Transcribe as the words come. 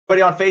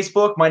Everybody on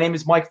Facebook, my name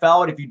is Mike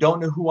Fallat. If you don't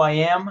know who I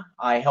am,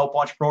 I help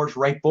entrepreneurs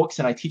write books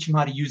and I teach them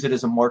how to use it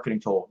as a marketing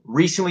tool.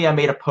 Recently, I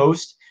made a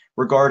post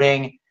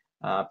regarding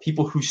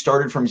people who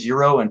started from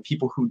zero and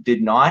people who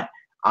did not.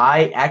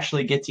 I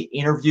actually get to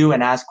interview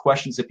and ask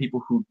questions of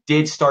people who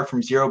did start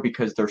from zero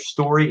because their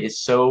story is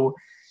so,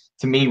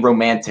 to me,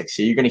 romantic.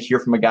 So you're going to hear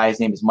from a guy, his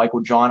name is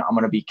Michael John. I'm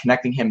going to be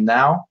connecting him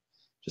now.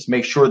 Just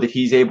make sure that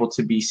he's able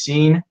to be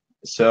seen.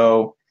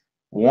 So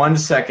 1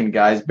 second,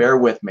 guys, bear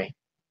with me.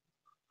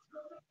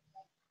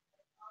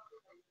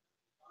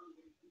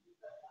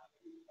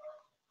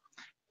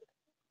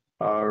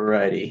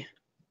 Alrighty.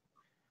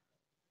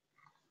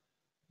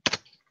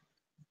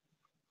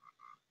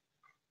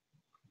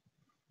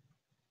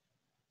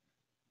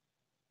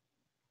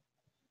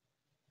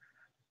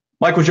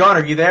 Michael John,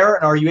 are you there?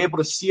 And are you able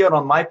to see it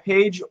on my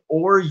page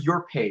or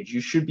your page?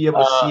 You should be able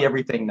to see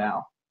everything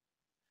now.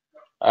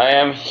 I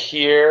am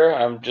here.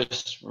 I'm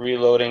just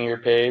reloading your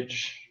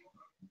page.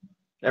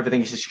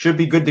 Everything should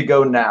be good to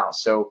go now.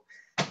 So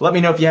let me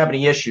know if you have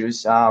any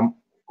issues.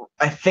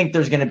 I think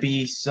there's going to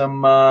be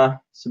some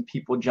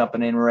people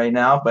jumping in right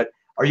now, but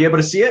are you able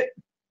to see it?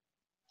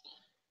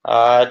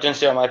 I didn't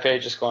see it on my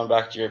page. Just going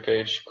back to your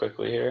page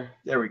quickly here.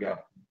 There we go.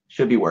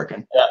 Should be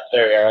working. Yeah,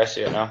 there we are. I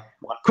see it now.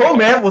 Cool,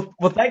 man.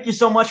 Well, thank you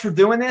so much for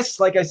doing this.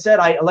 Like I said,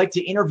 I like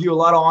to interview a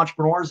lot of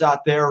entrepreneurs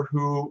out there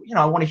who,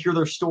 I want to hear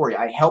their story.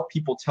 I help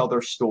people tell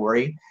their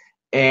story.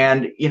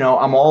 And,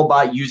 I'm all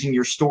about using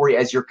your story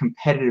as your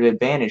competitive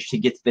advantage to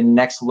get to the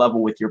next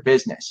level with your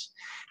business.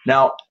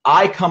 Now,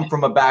 I come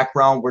from a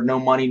background where no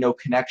money, no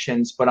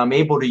connections, but I'm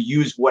able to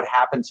use what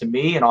happened to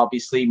me and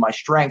obviously my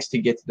strengths to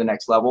get to the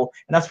next level.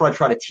 And that's what I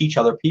try to teach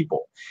other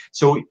people.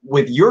 So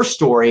with your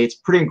story, it's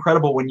pretty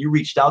incredible when you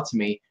reached out to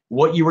me,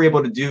 what you were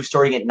able to do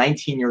starting at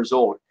 19 years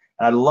old.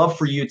 And I'd love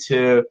for you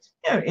to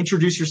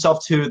introduce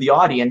yourself to the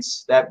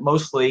audience that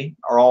mostly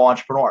are all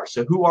entrepreneurs.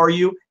 So who are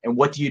you and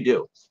what do you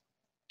do?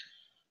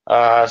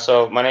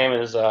 So my name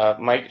is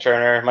Mike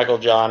Turner. Michael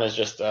John is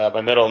just my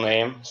middle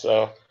name.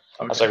 So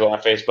also I go on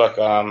Facebook.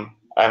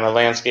 I'm a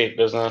landscape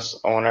business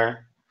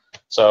owner.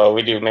 So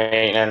we do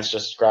maintenance,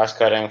 just grass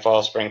cutting,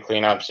 fall, spring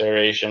cleanups,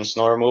 aeration,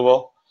 snow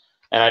removal.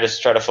 And I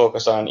just try to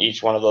focus on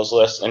each one of those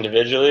lists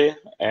individually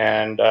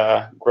and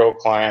grow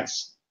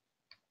clients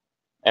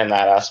in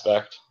that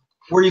aspect.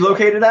 Where are you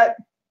located at?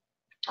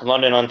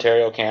 London,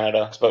 Ontario,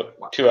 Canada. It's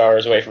about 2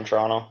 hours away from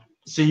Toronto.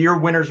 So your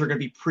winters are going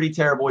to be pretty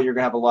terrible. You're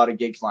going to have a lot of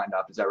gigs lined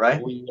up. Is that right?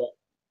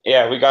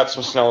 Yeah, we got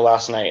some snow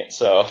last night.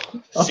 So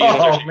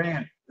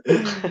man.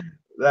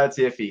 That's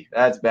iffy.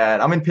 That's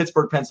bad. I'm in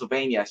Pittsburgh,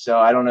 Pennsylvania, so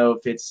I don't know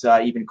if it's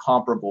even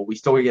comparable. We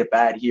still get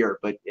bad here,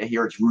 but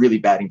here it's really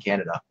bad in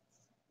Canada.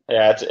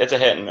 Yeah, it's a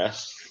hit and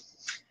miss.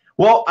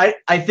 Well,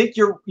 I think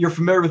you're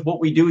familiar with what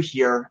we do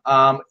here.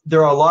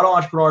 There are a lot of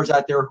entrepreneurs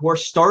out there who are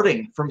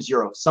starting from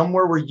zero,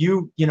 somewhere where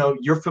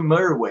you're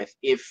familiar with.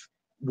 If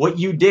what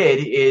you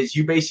did is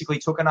you basically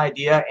took an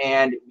idea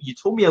and you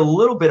told me a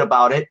little bit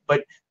about it,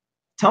 but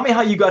tell me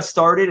how you got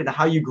started and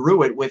how you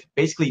grew it with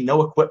basically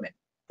no equipment,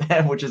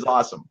 which is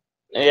awesome.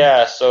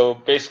 Yeah, so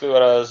basically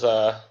what I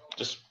was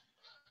just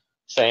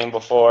saying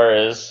before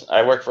is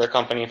I worked for a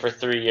company for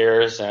 3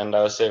 years and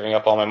I was saving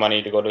up all my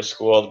money to go to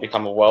school to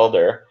become a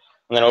welder.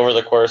 And then over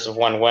the course of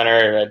one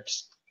winter, I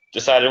just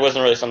decided it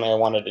wasn't really something I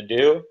wanted to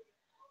do.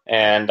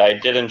 And I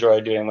did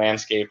enjoy doing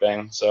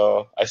landscaping,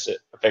 so I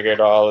figured,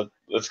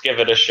 let's give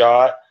it a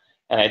shot.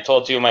 And I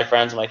told 2 of my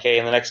friends, I'm like, hey,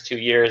 in the next 2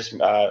 years,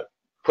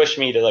 push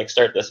me to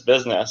start this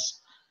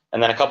business.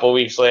 And then a couple of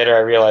weeks later, I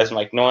realized,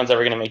 no one's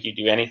ever going to make you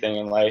do anything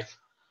in life.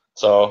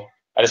 So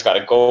I just got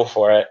to go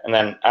for it. And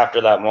then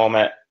after that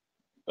moment,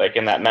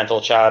 in that mental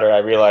chatter, I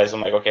realized,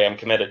 I'm like, okay, I'm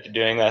committed to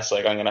doing this.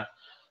 I'm going to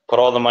put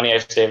all the money I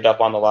saved up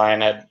on the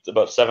line. I had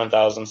about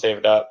 $7,000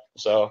 saved up.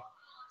 So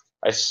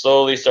I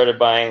slowly started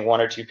buying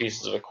 1 or 2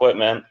 pieces of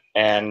equipment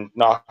and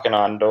knocking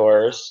on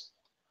doors.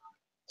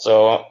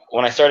 So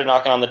when I started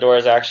knocking on the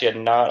doors, I actually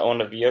had not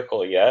owned a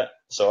vehicle yet.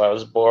 So I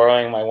was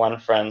borrowing my one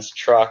friend's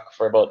truck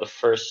for about the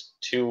first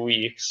 2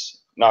 weeks,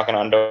 knocking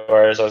on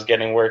doors. I was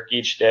getting work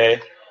each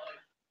day,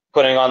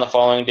 putting on the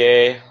following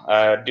day,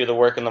 do the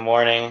work in the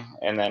morning,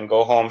 and then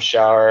go home,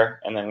 shower,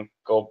 and then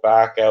go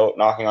back out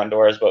knocking on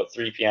doors about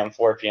 3 p.m.,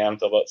 4 p.m.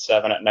 till about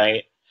 7 at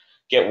night,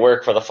 get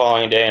work for the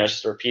following day, and it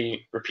was just a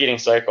repeating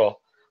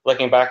cycle.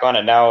 Looking back on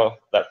it now,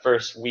 that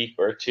first week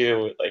or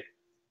two,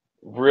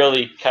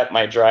 really kept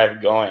my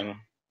drive going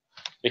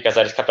because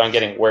I just kept on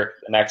getting work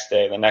the next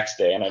day,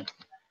 and I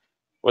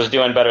was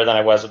doing better than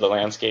I was with the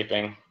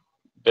landscaping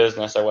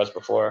business I was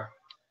before.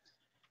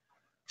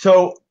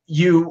 So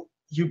you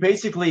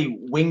basically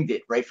winged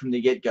it right from the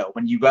get-go.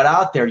 When you got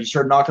out there, you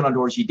started knocking on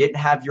doors, you didn't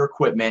have your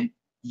equipment,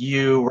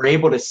 you were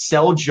able to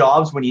sell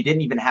jobs when you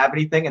didn't even have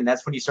anything, and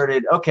that's when you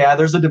started, okay,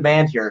 there's a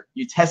demand here.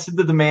 You tested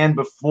the demand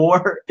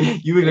before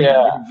you even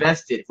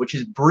invested, which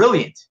is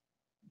brilliant.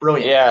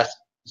 Brilliant. Yeah.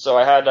 So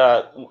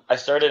I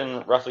started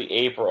in roughly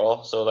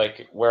April. So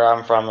where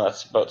I'm from,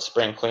 that's about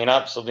spring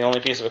cleanup. So the only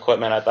piece of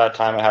equipment at that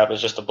time I had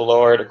was just a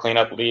blower to clean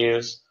up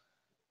leaves,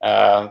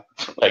 my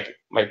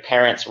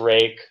parents'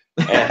 rake,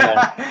 And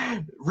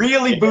then,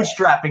 Really yeah,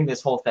 bootstrapping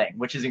this whole thing,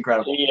 which is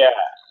incredible.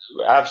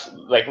 yeah,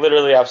 like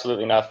literally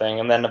absolutely nothing.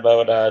 And then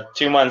about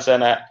 2 months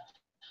in, I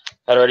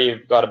had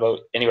already got about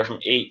anywhere from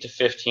 8 to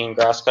 15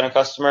 grass cutting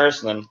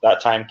customers, and then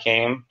that time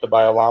came to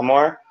buy a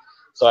lawnmower.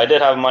 So I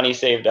did have money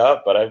saved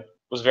up, but I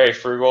was very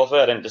frugal with it.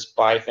 I didn't just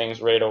buy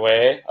things right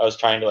away. I was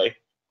trying to like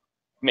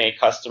make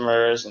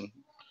customers and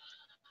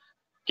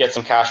get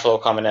some cash flow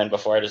coming in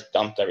before I just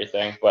dumped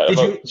everything. But Did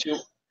about you two,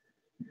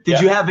 did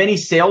yeah. you have any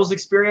sales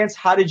experience?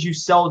 How did you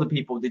sell to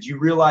people? Did you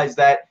realize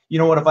that, you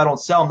know what, if I don't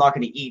sell, I'm not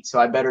going to eat, so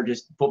I better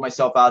just put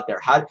myself out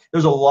there?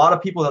 There's a lot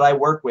of people that I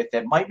work with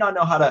that might not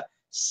know how to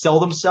sell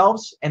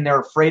themselves and they're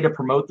afraid to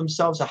promote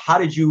themselves. So how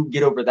did you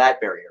get over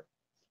that barrier?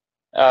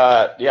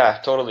 Yeah,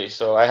 totally.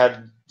 So I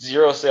had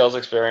zero sales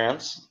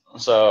experience.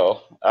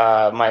 So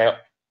my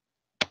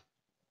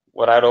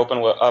what I'd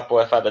open up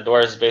with at the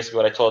door is basically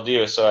what I told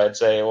you. So I'd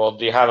say, well,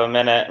 do you have a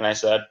minute? And I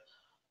said,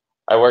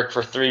 I worked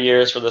for 3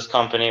 years for this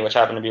company, which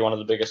happened to be one of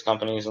the biggest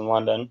companies in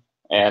London.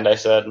 And I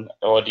said,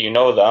 oh, do you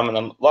know them? And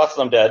then lots of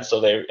them did. So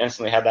they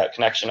instantly had that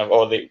connection of,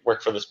 oh, they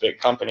work for this big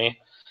company.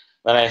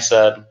 Then I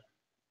said,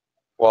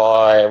 well,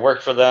 I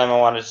worked for them. I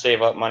wanted to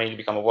save up money to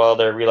become a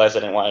welder, realized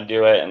I didn't want to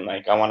do it. And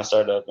like, I want to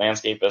start a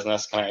landscape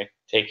business. Can I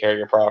take care of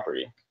your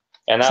property?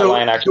 And that So,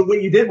 line so actually,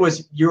 what you did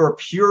was you were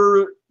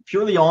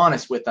purely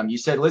honest with them. You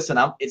said, listen,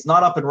 it's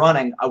not up and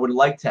running. I would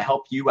like to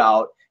help you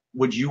out.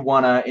 Would you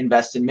want to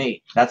invest in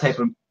me? That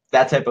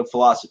type of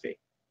philosophy.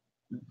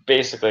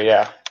 basically,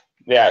 yeah.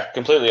 Yeah,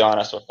 completely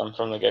honest with them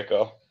from the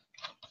get-go.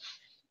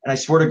 And I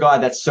swear to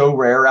God, that's so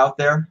rare out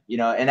there,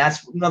 and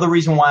that's another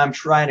reason why I'm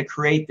trying to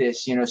create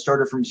this,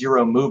 started from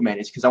zero movement,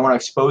 is because I want to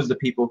expose the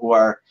people who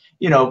are,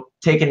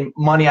 taking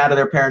money out of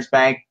their parents'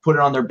 bank, put it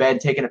on their bed,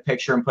 taking a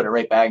picture and put it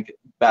right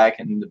back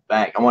in the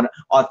bank. I want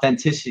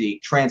authenticity,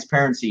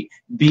 transparency,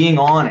 being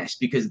honest,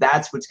 because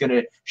that's what's going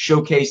to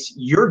showcase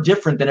you're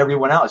different than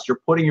everyone else. You're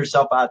putting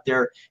yourself out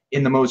there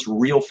in the most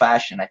real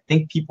fashion. I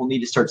think people need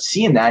to start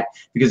seeing that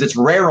because it's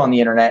rare on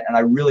the internet, and I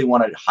really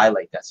wanted to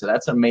highlight that. So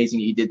that's amazing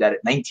that you did that at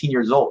 19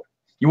 years old.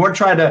 You weren't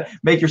trying to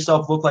make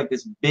yourself look like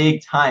this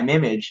big time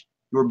image.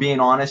 You were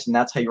being honest, and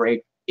that's how you were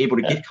able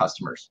to Yeah. get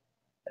customers.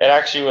 It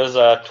actually was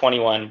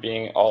 21,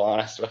 being all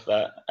honest with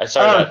that. I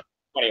started Oh, at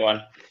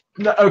 21.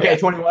 no, okay, Yeah.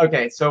 21.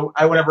 Okay, so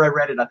Yeah. whenever I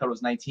read it, I thought it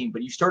was 19.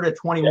 But you started at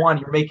Yeah. 21.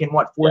 You're making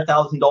what, Yeah.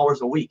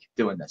 $4,000 a week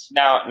doing this?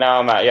 Now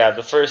I'm at, yeah,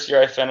 the first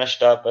year I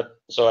finished up,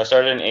 so I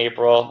started in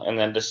April, and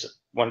then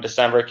when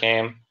December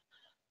came,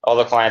 all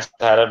the clients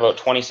I had about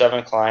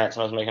 27 clients,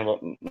 and I was making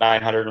about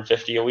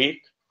 950 a week.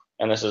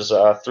 And this is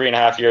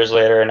 3.5 years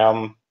later, and now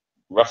I'm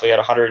roughly at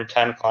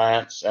 110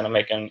 clients, and I'm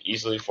making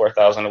easily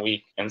 4,000 a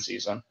week in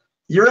season.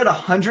 You're at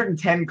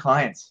 110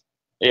 clients.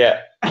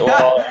 Yeah.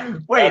 Well,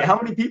 Wait, how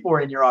many people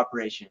are in your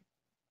operation?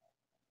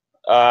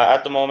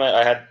 at the moment,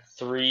 I had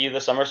 3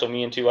 this summer, so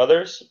me and 2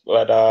 others.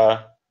 But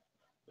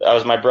that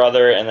was my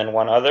brother and then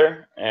one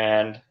other.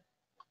 And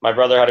my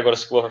brother had to go to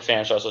school for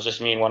fan show, so it's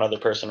just me and one other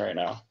person right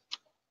now.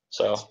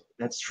 So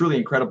That's truly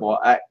incredible.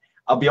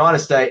 I'll be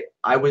honest.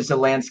 I was a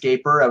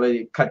landscaper. I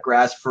would cut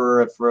grass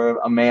for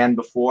a man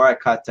before. I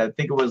think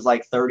it was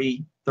like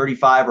 30,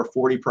 35 or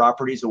 40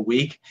 properties a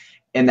week.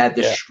 And that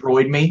yeah.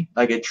 destroyed me.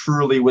 Like, it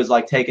truly was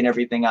like taking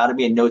everything out of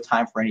me and no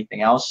time for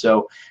anything else.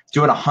 So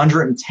doing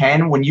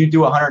 110, when you do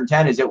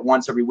 110, is it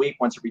once every week,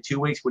 once every 2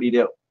 weeks? What do you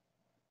do?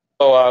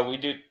 So we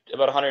do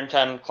about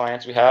 110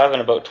 clients we have,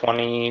 and about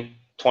 20,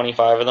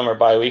 25 of them are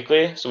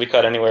biweekly. So we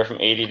cut anywhere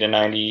from 80 to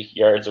 90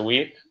 yards a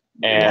week,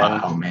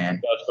 and Wow, man.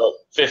 that's about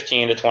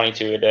 15 to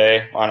 22 a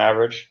day on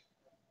average.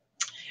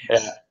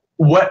 Yeah.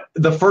 What,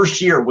 the first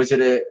year, was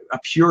it a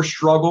pure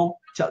struggle?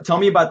 Tell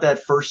me about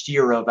that first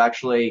year of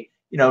actually,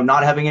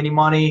 not having any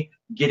money,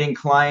 getting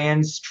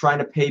clients, trying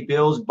to pay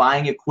bills,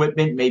 buying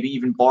equipment, maybe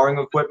even borrowing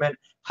equipment.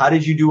 How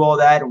did you do all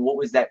that, and what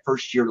was that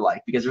first year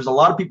like? Because there's a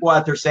lot of people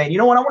out there saying, you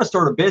know what, I want to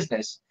start a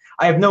business.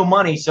 I have no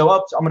money, so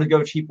I'm going to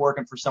go keep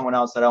working for someone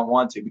else that I don't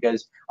want to,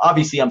 because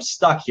obviously I'm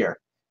stuck here.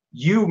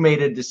 You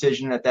made a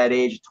decision at that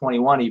age,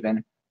 21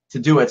 even, to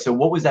do it. So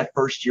what was that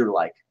first year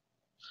like?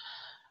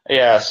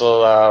 Yeah.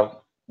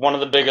 So one of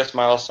the biggest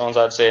milestones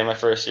I'd say in my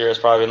first year is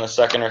probably in the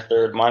second or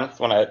third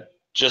month when I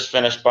just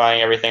finished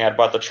buying everything. I'd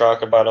bought the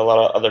truck, I bought a lot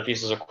of other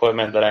pieces of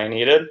equipment that I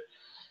needed.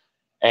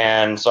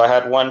 And so I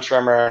had one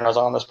trimmer, and I was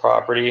on this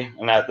property,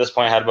 and at this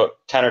point I had about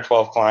 10 or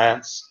 12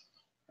 clients.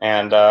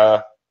 And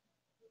so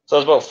it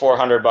was about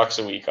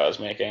 $400 a week I was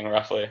making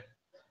roughly.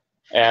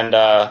 And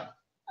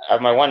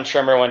my one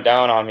trimmer went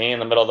down on me in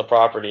the middle of the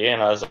property,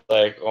 and I was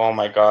like, oh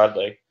my God,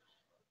 like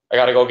I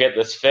got to go get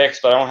this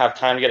fixed, but I don't have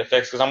time to get it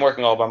fixed because I'm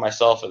working all by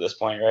myself at this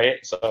point,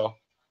 right? So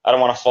I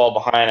don't want to fall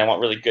behind. I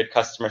want really good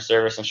customer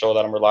service and show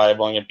that I'm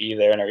reliable and be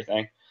there and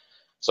everything.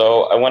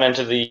 So I went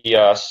into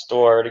the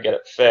store to get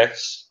it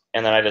fixed,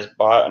 and then I just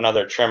bought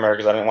another trimmer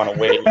because I didn't want to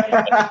wait.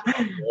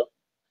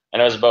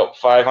 And it was about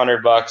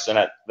 $500, and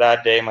at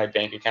that day my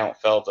bank account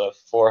fell to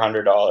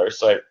 $400.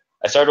 So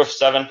I started with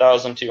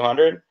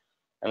 7,200,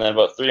 and then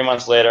about 3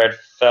 months later I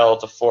fell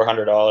to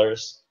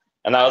 $400,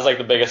 and that was like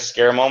the biggest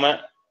scare moment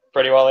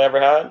pretty well I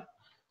ever had.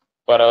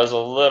 But I was a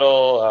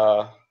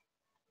little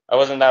I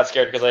wasn't that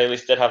scared because I at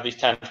least did have these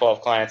 10,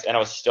 12 clients, and I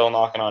was still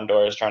knocking on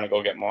doors trying to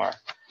go get more.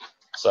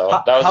 So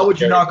that was How the would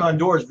you scary knock on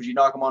doors? Would you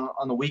knock them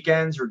on the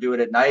weekends or do it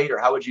at night, or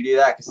how would you do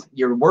that? Because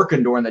you're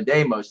working during the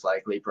day, most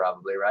likely,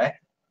 probably, right?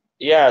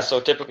 Yeah, so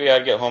typically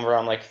I'd get home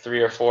around like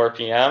 3 or 4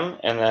 p.m.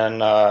 and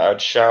then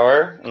I'd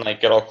shower and like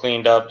get all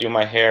cleaned up, do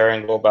my hair,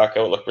 and go back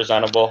out, look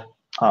presentable,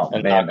 Oh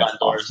and man, knock that's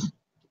on doors. awesome.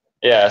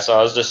 Yeah, so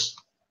I was just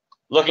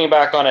looking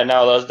back on it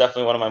now. That was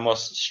definitely one of my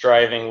most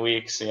striving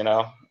weeks. You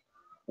know,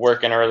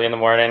 working early in the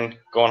morning,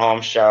 going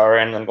home,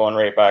 showering, and going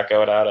right back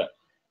out at it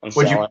and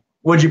Would you selling.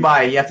 would you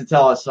buy? You have to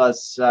tell us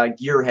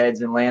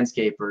gearheads and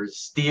landscapers. Oh,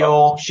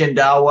 Steel,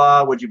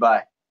 Shindawa. Would you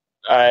buy?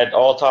 I had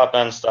all top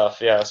end stuff.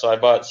 Yeah, so I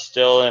bought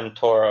Still and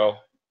Toro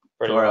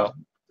pretty Toro, well,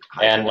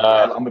 high and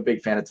quality. I'm a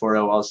big fan of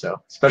Toro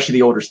also, especially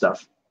the older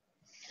stuff.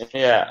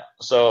 yeah.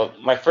 So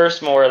my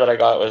first mower that I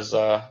got was,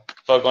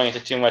 without going into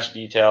too much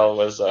detail,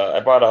 was I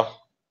bought a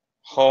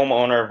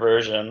homeowner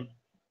version.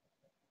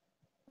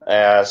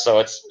 So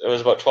it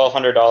was about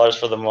 $1,200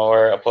 for the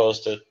mower,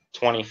 opposed to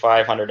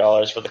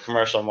 $2,500 for the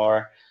commercial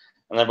mower.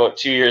 And then about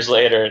 2 years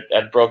later,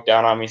 it broke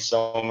down on me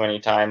so many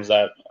times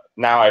that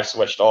now I've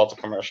switched all to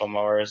commercial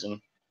mowers, and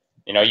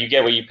you know you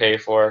get what you pay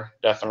for,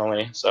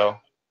 definitely. So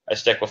I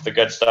stick with the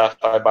good stuff.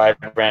 I buy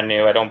brand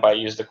new. I don't buy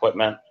used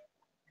equipment.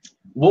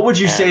 What would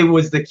you And say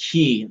was the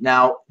key?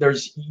 Now,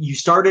 you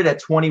started at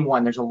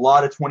 21. There's a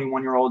lot of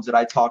 21-year-olds that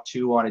I talk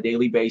to on a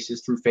daily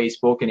basis through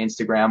Facebook and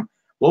Instagram.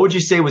 What would you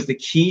say was the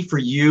key for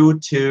you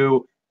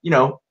to,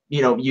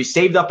 you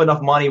saved up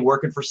enough money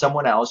working for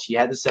someone else. You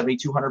had the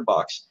 7,200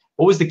 bucks.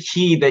 What was the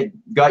key that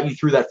got you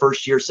through that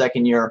first year,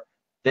 second year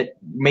that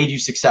made you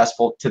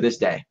successful to this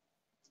day?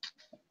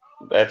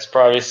 that's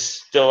probably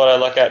still what I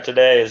look at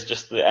today is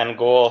just the end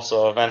goal.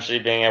 So eventually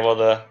being able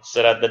to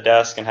sit at the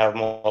desk and have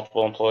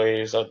multiple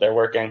employees out there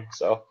working.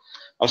 So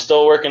I'm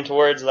still working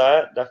towards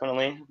that,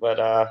 definitely. But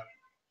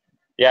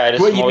yeah,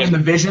 What I'm you mean always the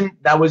vision?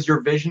 That was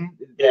your vision?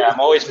 yeah, I'm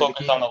always Was the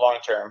focused key? on the long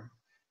term.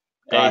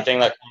 Gotcha. Anything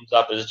that comes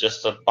up is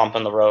just a bump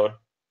in the road.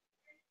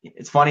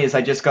 It's funny as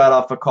I just got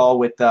off a call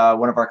with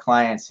one of our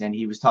clients, and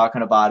he was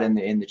talking about in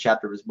the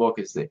chapter of his book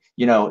is that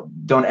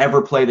don't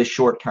ever play the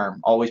short term,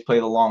 always play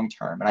the long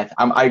term, and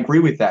I agree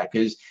with that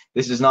because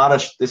this is not a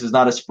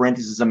sprint,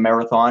 this is a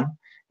marathon,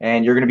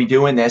 and you're going to be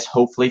doing this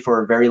hopefully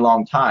for a very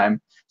long time.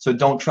 So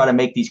don't try to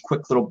make these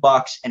quick little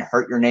bucks and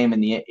hurt your name in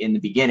the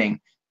beginning.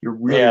 You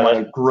really Yeah,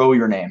 want to grow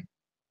your name.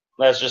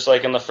 that's just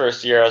like in the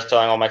first year I was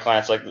telling all my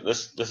clients like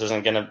this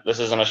isn't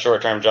a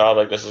short term job,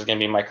 like this is gonna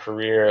be my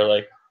career,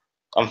 like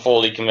I'm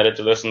fully committed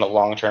to this in the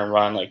long term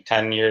run. Like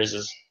 10 years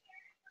is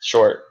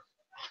short.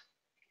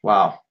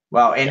 Wow.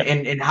 Wow. And, Yeah.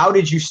 and and how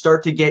did you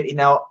start to get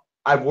now?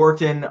 I've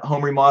worked in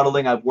home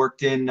remodeling, I've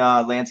worked in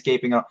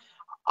landscaping.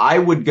 I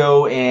would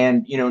go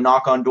and,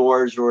 knock on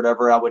doors or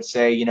whatever. I would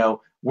say,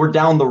 we're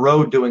down the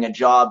road doing a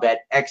job at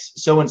X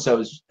so and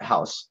so's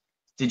house.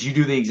 Did you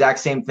do the exact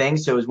same thing?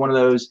 So it was one of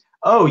those,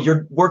 oh,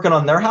 you're working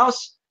on their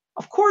house?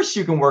 Of course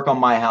you can work on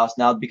my house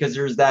now because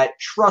there's that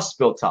trust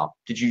built up.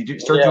 Did you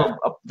start Yeah.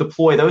 to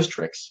deploy those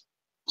tricks?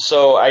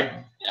 So I've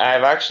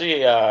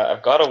actually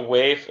I've got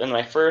away in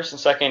my first and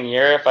second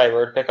year. If I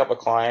were to pick up a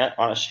client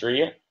on a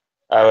street,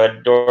 I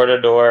would door to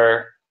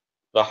door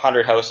the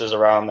 100 houses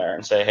around there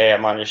and say, "Hey,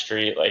 I'm on your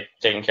street, like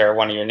taking care of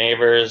one of your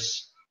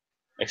neighbors,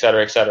 et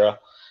cetera, et cetera."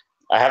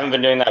 I haven't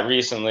been doing that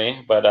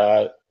recently, but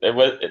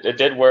it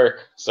did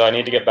work. So I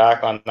need to get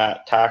back on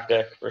that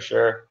tactic for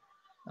sure.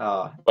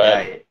 But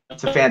Yeah,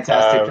 it's a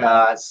fantastic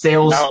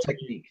sales now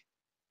technique.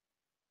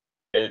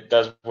 it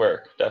does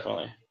work,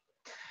 definitely.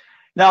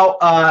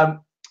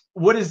 Now,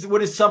 what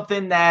is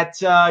something that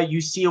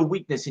you see a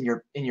weakness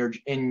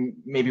in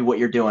maybe what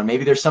you're doing?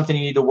 Maybe there's something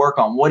you need to work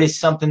on. What is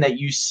something that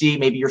you see?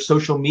 Maybe your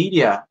social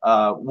media.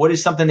 What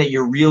is something that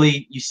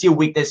you see a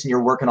weakness and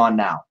you're working on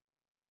now?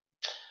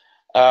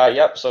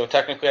 Yep. So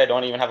technically, I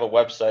don't even have a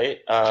website,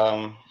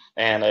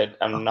 and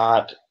I'm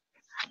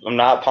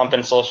not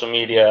pumping social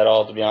media at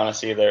all, to be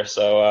honest, either.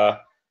 So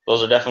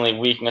those are definitely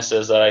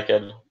weaknesses that I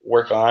could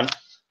work on.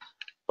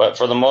 But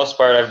for the most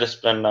part, I've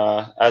just been,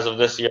 as of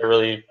this year,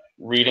 really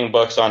reading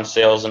books on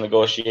sales and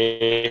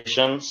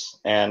negotiations,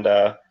 and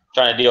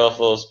trying to deal with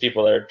those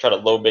people that are trying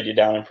to low bid you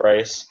down in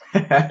price.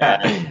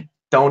 And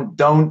Don't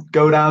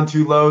go down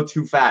too low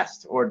too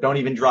fast, or don't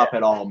even drop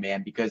at all,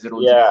 man, because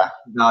it'll yeah,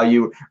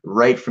 value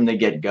right from the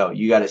get go.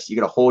 You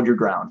gotta hold your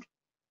ground.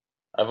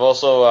 I've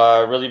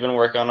also really been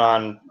working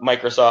on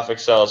Microsoft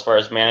Excel as far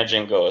as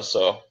managing goes.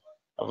 So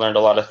I've learned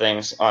a lot of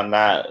things on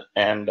that,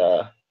 and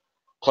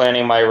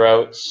planning my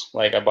routes.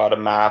 Like I bought a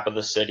map of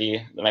the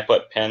city, then I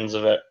put pins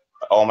of it,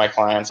 all my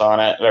clients on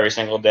it every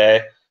single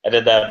day. I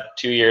did that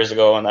 2 years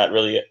ago, and that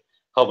really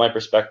helped my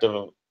perspective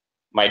of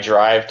my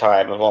drive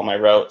time of all my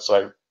routes. So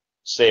I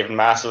saved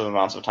massive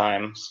amounts of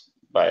times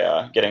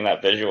by getting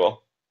that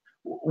visual.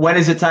 When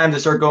is it time to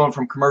start going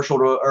from commercial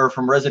to or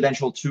from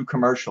residential to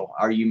commercial?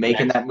 Are you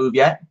making Next that move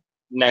yet?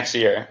 next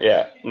year,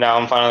 yeah. Now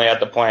I'm finally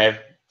at the point. I've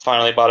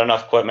finally bought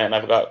enough equipment, and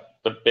I've got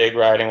the big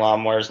riding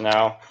lawnmowers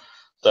now.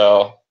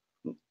 So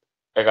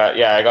I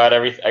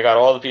got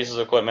all the pieces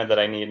of equipment that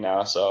I need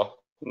now. So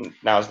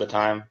now's the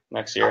time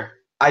next year.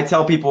 I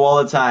tell people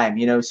all the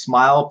time,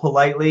 smile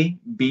politely,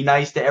 be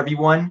nice to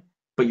everyone,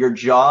 but your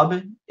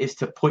job is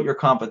to put your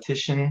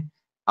competition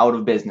out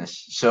of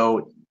business.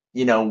 So,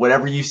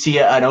 whatever you see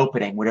an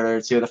opening, whether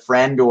it's with a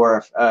friend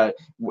or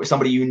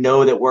somebody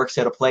that works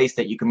at a place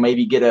that you can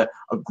maybe get a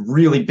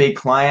really big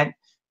client,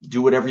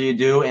 do whatever you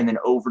do and then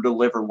over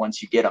deliver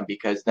once you get them,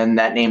 because then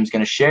that name's going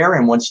to share.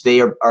 And once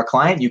they are our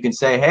client, you can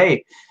say,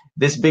 hey,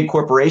 this big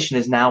corporation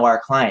is now our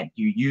client.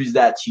 You use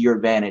that to your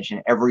advantage,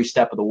 and every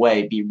step of the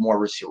way, be more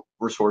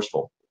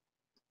resourceful.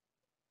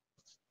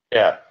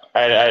 Yeah,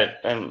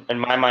 in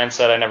my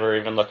mindset, I never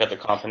even look at the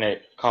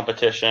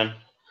competition.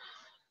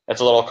 It's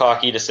a little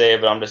cocky to say,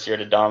 but I'm just here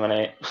to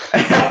dominate.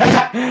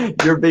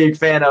 You're a big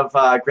fan of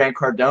Grant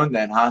Cardone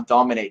then, huh?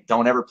 Dominate.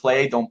 Don't ever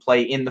play. Don't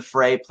play in the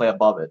fray. Play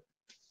above it.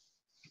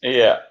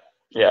 Yeah,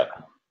 yeah.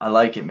 I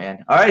like it,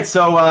 man. All right,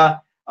 so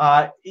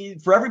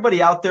for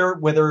everybody out there,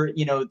 whether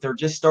they're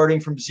just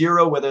starting from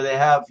zero, whether they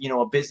have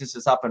a business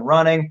that's up and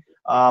running,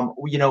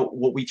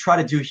 what we try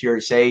to do here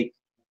is say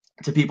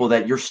to people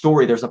that your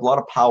story, there's a lot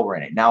of power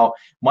in it. Now,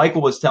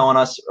 Michael was telling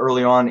us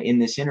early on in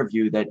this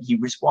interview that he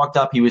just walked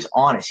up, he was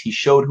honest, he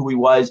showed who he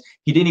was.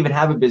 He didn't even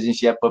have a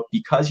business yet, but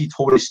because he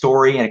told his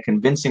story in a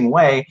convincing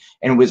way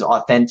and it was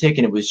authentic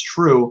and it was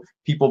true,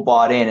 people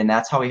bought in, and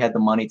that's how he had the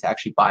money to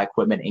actually buy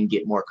equipment and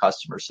get more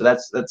customers. So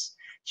that's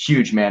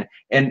huge, man.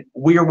 And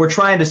we're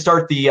trying to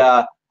start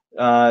the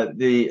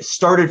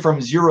started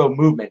from zero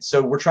movement.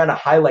 So we're trying to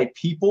highlight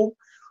people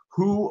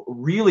who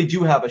really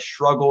do have a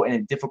struggle and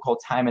a difficult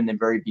time in the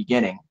very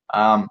beginning.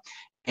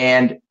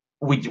 And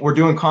we're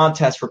doing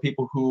contests for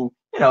people who,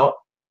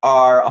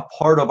 are a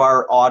part of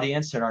our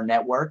audience and our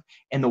network.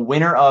 And the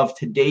winner of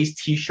today's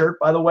t-shirt,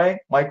 by the way,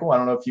 Michael, I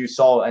don't know if you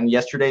saw in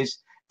yesterday's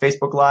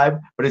Facebook Live,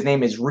 but his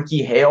name is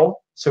Ricky Hale.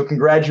 So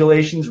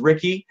congratulations,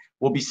 Ricky.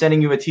 We'll be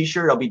sending you a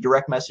t-shirt. I'll be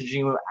direct messaging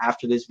you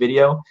after this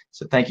video.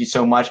 So thank you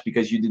so much,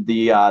 because you did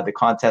the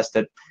contest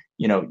that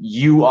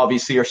you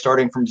obviously are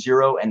starting from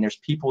zero, and there's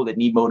people that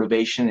need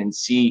motivation and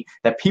see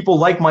that people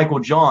like Michael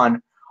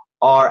John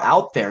are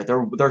out there.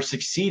 They're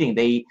succeeding.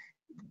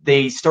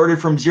 They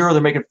started from zero.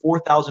 They're making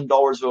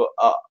 $4,000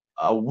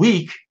 a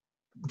week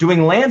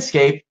doing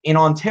landscape in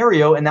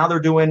Ontario, and now they're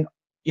doing,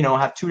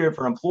 have two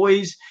different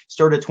employees.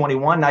 Started at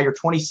 21. Now you're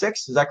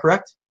 26. Is that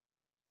correct?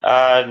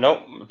 Nope.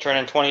 I'm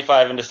turning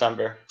 25 in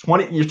December.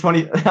 You're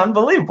 20.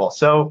 Unbelievable.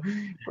 So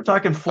we're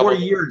talking 4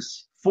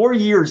 years. 4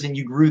 years, and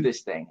you grew this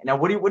thing. Now,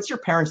 what's your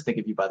parents think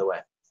of you, by the way?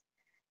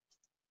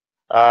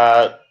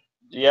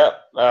 Yep.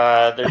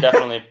 They're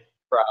definitely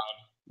proud.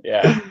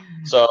 Yeah.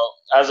 So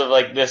as of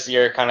like this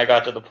year, kind of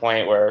got to the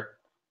point where,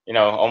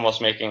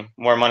 almost making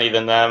more money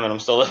than them, and I'm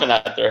still living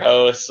at their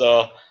house.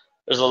 So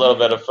there's a little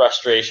bit of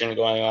frustration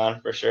going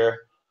on for sure.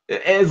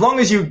 As long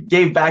as you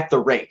gave back the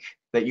rake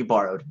that you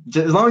borrowed,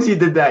 as long as you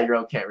did that, you're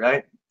okay,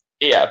 right?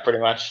 Yeah, pretty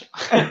much.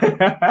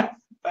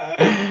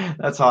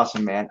 That's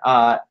awesome, man.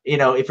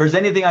 If there's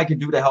anything I can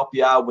do to help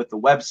you out with the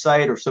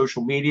website or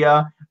social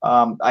media,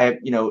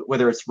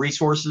 whether it's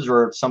resources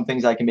or some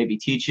things I can maybe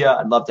teach you,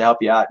 I'd love to help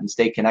you out and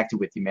stay connected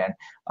with you, man.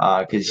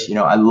 Because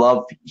I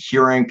love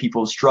hearing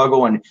people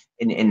struggle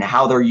and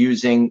how they're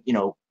using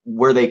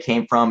where they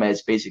came from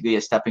as basically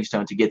a stepping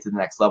stone to get to the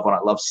next level. And I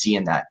love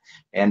seeing that.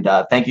 And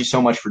thank you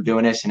so much for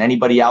doing this. And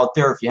anybody out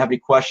there, if you have any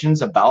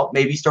questions about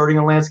maybe starting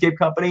a landscape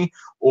company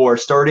or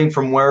starting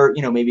from where,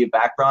 maybe a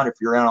background, if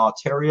you're in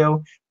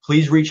Ontario,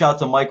 please reach out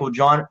to Michael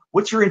John.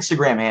 What's your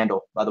Instagram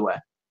handle, by the way?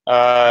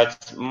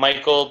 It's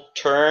Michael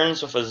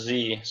Turns with a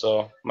Z.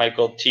 So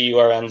Michael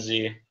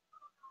TURNZ.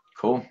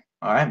 Cool.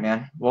 All right,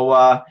 man.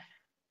 Well,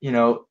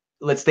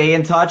 let's stay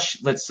in touch.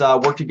 Let's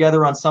work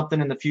together on something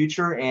in the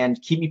future,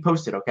 and keep me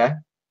posted, okay?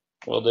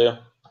 Will do.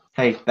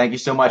 Hey, thank you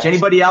so much.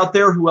 Anybody out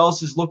there who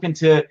else is looking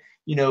to,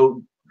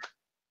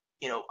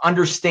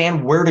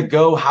 understand where to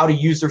go, how to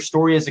use their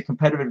story as a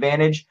competitive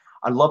advantage,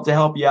 I'd love to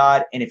help you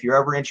out. And if you're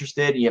ever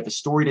interested, you have a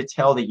story to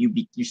tell that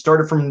you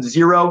started from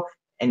zero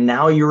and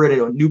now you're at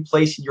a new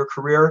place in your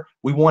career,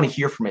 we want to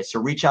hear from it. So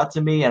reach out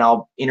to me and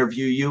I'll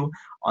interview you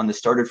on the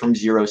Started from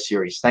Zero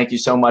series. Thank you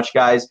so much,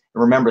 guys.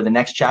 And remember, the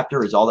next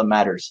chapter is all that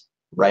matters.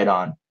 Right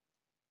on.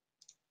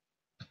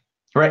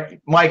 Right,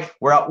 Mike,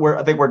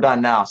 I think we're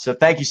done now. So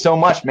thank you so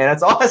much, man.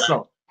 That's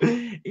awesome.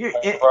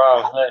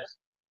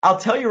 I'll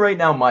tell you right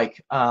now,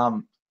 Mike,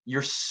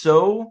 you're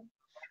so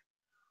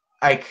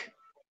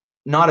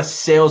not a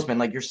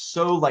salesman, you're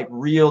so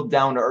real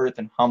down to earth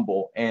and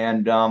humble.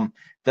 And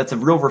that's a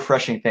real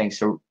refreshing thing.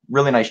 So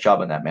really nice job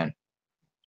on that, man.